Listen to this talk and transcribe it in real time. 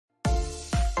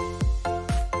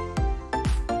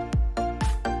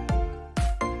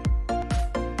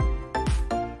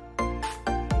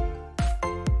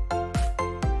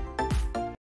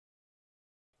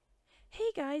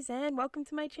Hey guys, and welcome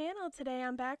to my channel. Today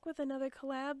I'm back with another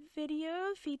collab video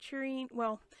featuring,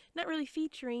 well, not really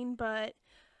featuring, but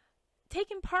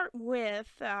taking part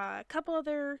with a couple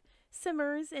other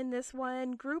simmers in this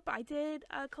one group. I did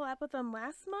a collab with them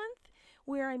last month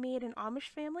where I made an Amish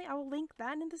family. I will link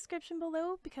that in the description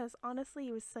below because honestly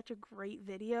it was such a great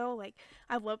video. Like,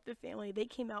 I loved the family. They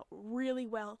came out really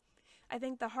well. I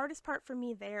think the hardest part for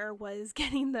me there was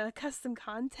getting the custom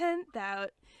content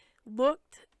that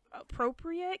looked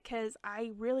appropriate because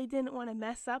I really didn't want to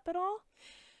mess up at all.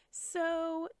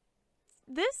 So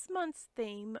this month's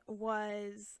theme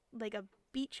was like a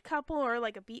beach couple or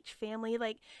like a beach family,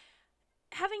 like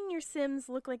having your Sims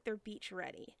look like they're beach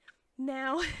ready.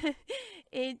 Now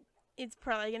it's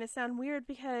probably gonna sound weird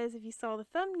because if you saw the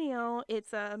thumbnail,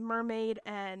 it's a mermaid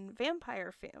and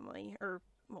vampire family, or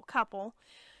well, couple.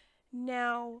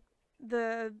 Now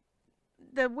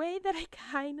the way that I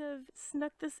kind of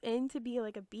snuck this in to be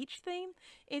like a beach theme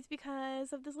is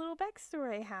because of this little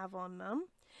backstory I have on them.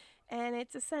 And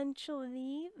it's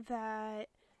essentially that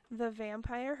the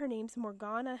vampire, her name's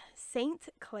Morgana Saint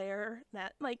Clair,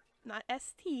 that, like, not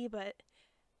S-T, but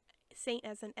Saint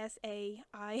as in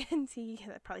S-A-I-N-T.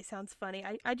 That probably sounds funny.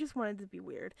 I just wanted to be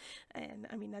weird. And,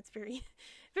 I mean, that's very,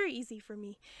 very easy for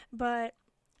me. But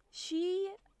she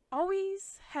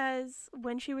always has,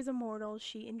 when she was immortal,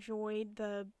 she enjoyed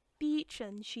the beach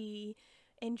and she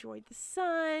enjoyed the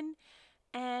sun,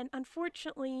 and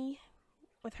unfortunately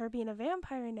with her being a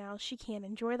vampire now, she can't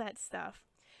enjoy that stuff.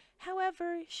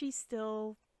 However, she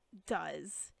still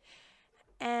does,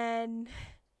 and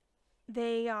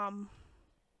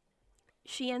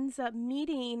she ends up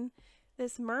meeting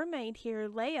this mermaid here,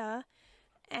 Leia,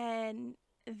 and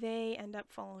they end up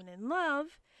falling in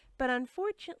love. But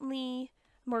unfortunately,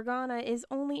 Morgana is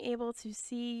only able to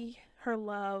see her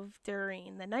love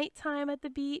during the nighttime at the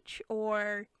beach,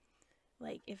 or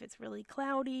like if it's really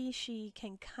cloudy, she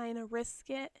can kind of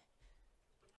risk it.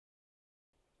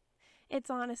 It's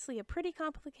honestly a pretty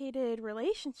complicated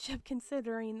relationship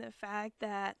considering the fact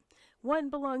that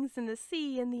one belongs in the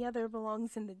sea and the other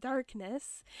belongs in the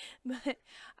darkness. But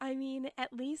I mean,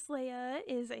 at least Leia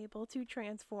is able to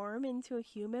transform into a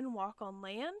human, walk on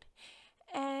land.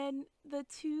 And the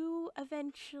two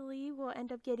eventually will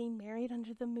end up getting married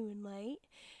under the moonlight.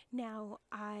 Now,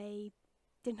 I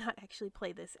did not actually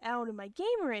play this out in my game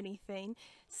or anything,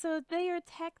 so they are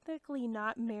technically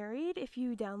not married if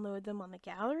you download them on the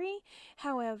gallery.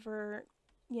 However,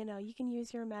 you know, you can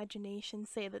use your imagination,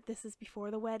 say that this is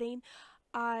before the wedding.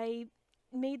 I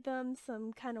made them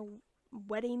some kind of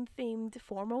wedding themed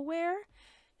formal wear,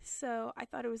 so I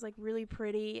thought it was like really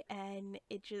pretty, and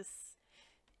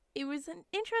it was an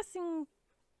interesting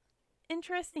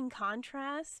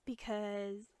contrast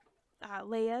because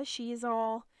Leia, she's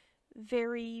all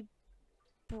very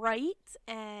bright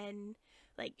and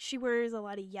like she wears a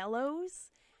lot of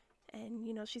yellows, and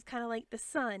you know, she's kind of like the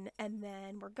sun. And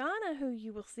then Morgana, who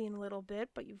you will see in a little bit,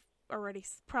 but you've already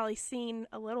probably seen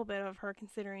a little bit of her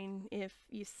considering if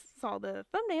you saw the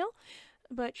thumbnail,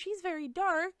 but she's very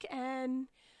dark, and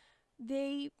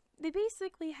they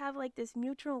basically have like this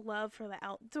mutual love for the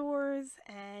outdoors,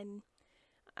 and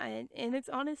it's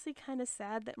honestly kind of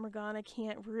sad that Morgana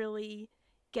can't really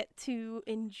get to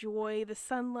enjoy the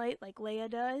sunlight like Leia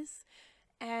does.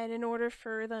 And in order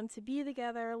for them to be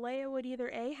together, Leia would either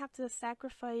A, have to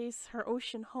sacrifice her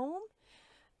ocean home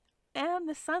and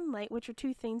the sunlight, which are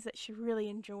two things that she really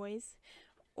enjoys,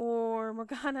 or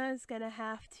Morgana is gonna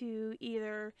have to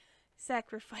either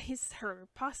sacrifice her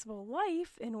possible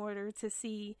life in order to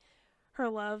see her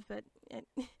love. But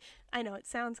I know it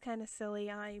sounds kind of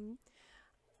silly.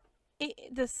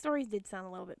 The story did sound a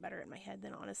little bit better in my head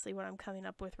than honestly what I'm coming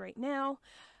up with right now.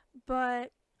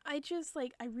 But I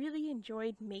really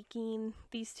enjoyed making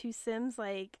these two Sims.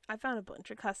 Like, I found a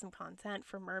bunch of custom content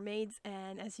for mermaids,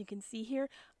 and as you can see here,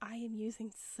 I am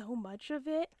using so much of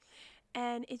it,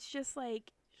 and it's just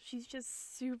like, she's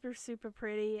just super, super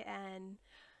pretty. And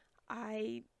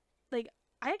I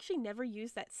actually never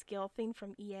used that scale thing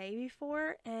from EA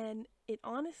before, and it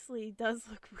honestly does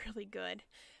look really good.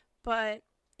 But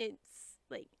it's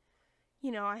like,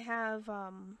 you know, I have,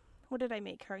 what did I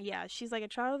make her? Yeah, she's like a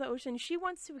child of the ocean. She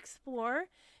wants to explore,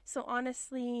 so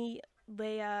honestly,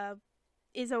 Leia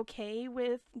is okay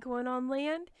with going on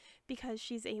land because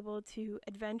she's able to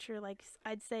adventure. Like,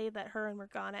 I'd say that her and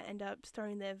Morgana end up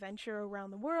starting the adventure around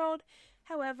the world.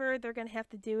 However, they're gonna have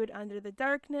to do it under the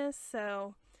darkness,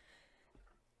 so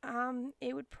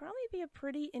it would probably be a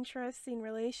pretty interesting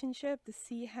relationship to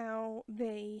see how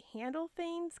they handle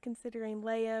things, considering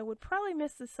Leia would probably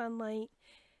miss the sunlight,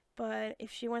 but if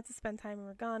she wants to spend time with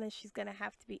Morgana, she's gonna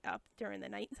have to be up during the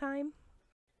nighttime.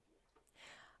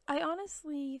 I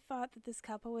honestly thought that this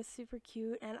couple was super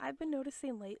cute, and I've been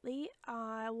noticing lately,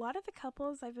 a lot of the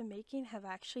couples I've been making have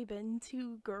actually been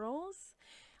two girls.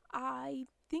 I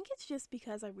think it's just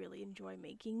because I really enjoy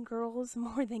making girls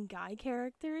more than guy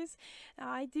characters.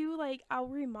 I do like, I'll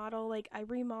remodel, like, I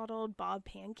remodeled Bob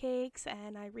Pancakes,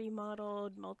 and I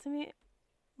remodeled Multimate,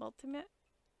 Multimar?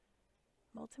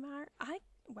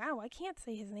 Wow, I can't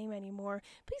say his name anymore.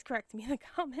 Please correct me in the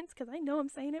comments, because I know I'm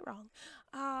saying it wrong.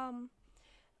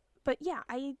 But yeah,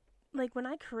 like when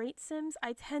I create Sims,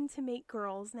 I tend to make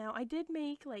girls. Now, I did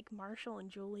make like Marshall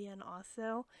and Julian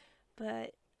also,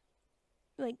 but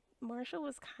like Marshall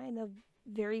was kind of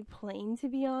very plain, to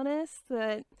be honest.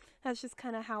 But that's just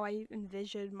kind of how I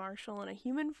envisioned Marshall in a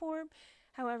human form.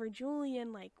 However,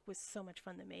 Julian like was so much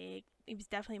fun to make. He was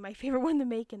definitely my favorite one to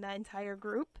make in that entire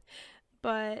group.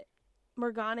 But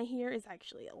Morgana here is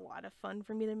actually a lot of fun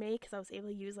for me to make because I was able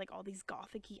to use like all these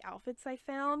gothic-y outfits I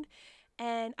found.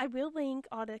 And I will link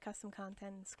all the custom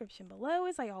content in the description below,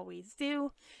 as I always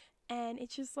do. And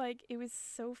it's just like, it was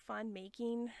so fun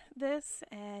making this,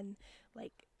 and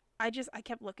like I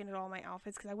kept looking at all my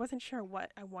outfits because I wasn't sure what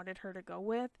I wanted her to go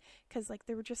with, because like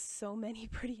there were just so many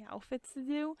pretty outfits to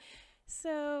do.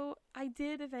 So I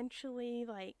did eventually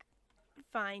like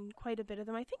find quite a bit of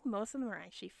them. I think most of them are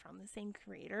actually from the same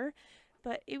creator,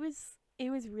 but it was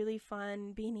really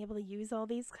fun being able to use all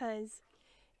these because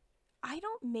I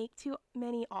don't make too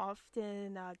many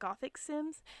often gothic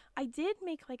sims. I did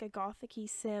make like a gothic-y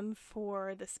sim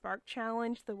for the Spark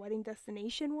Challenge, the wedding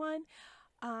destination one.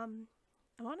 I'm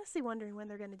honestly wondering when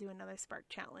they're going to do another Spark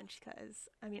Challenge, because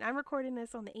I mean, I'm recording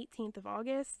this on the 18th of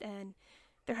August and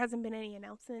there hasn't been any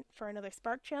announcement for another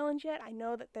Spark Challenge yet. I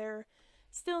know that they're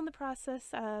still in the process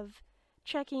of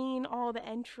checking all the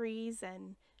entries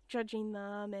and judging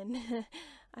them, and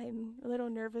I'm a little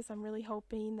nervous. I'm really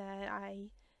hoping that I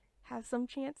have some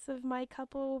chance of my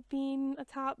couple being a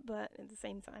top, but at the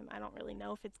same time, I don't really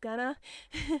know if it's gonna.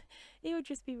 It would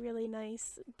just be really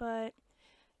nice. But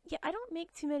yeah, I don't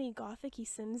make too many gothic-y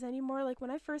sims anymore. Like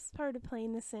when I first started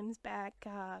playing The Sims back,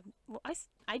 well,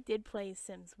 I did play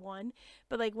Sims 1,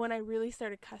 but like when I really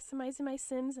started customizing my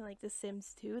sims and like The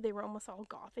Sims 2, they were almost all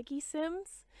gothic-y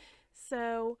sims.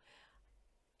 So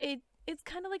it's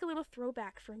kind of like a little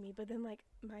throwback for me, but then like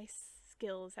my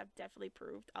skills have definitely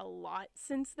improved a lot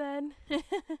since then.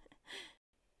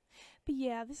 But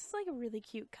yeah, this is like a really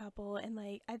cute couple, and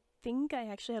like I think I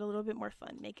actually had a little bit more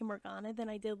fun making Morgana than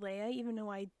I did Leia, even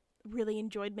though I really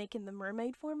enjoyed making the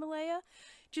mermaid form of Leia,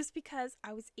 just because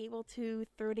I was able to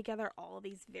throw together all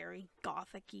these very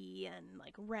gothic-y and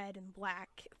like red and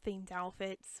black themed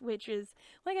outfits, which is,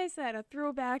 like I said, a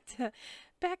throwback to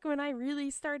back when I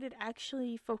really started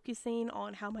actually focusing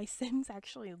on how my Sims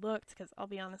actually looked, because I'll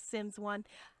be honest, Sims 1,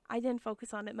 I didn't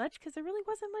focus on it much because there really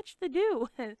wasn't much to do.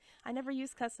 I never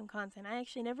used custom content. I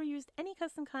actually never used any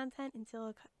custom content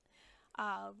until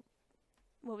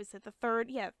what was it, the third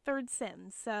Sim.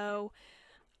 So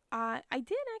I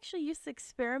did actually used to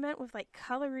experiment with like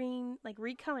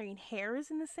recoloring hairs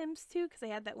in The Sims 2, because I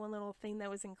had that one little thing that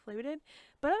was included.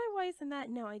 But otherwise than that,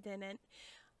 no, I didn't.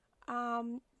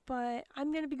 But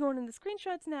I'm going to be going into the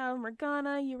screenshots now.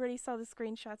 Morgana, you already saw the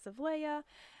screenshots of Leia.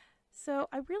 So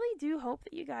I really do hope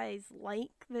that you guys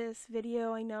like this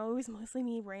video. I know it was mostly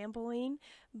me rambling,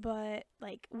 but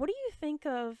like, what do you think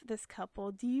of this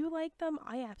couple? Do you like them?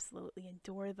 I absolutely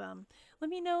adore them. Let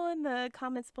me know in the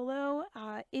comments below.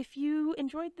 If you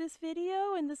enjoyed this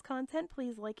video and this content,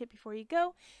 please like it before you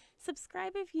go.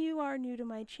 Subscribe if you are new to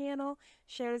my channel.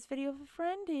 Share this video with a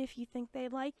friend if you think they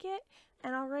like it.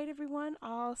 And alright everyone,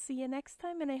 I'll see you next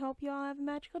time, and I hope you all have a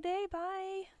magical day.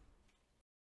 Bye!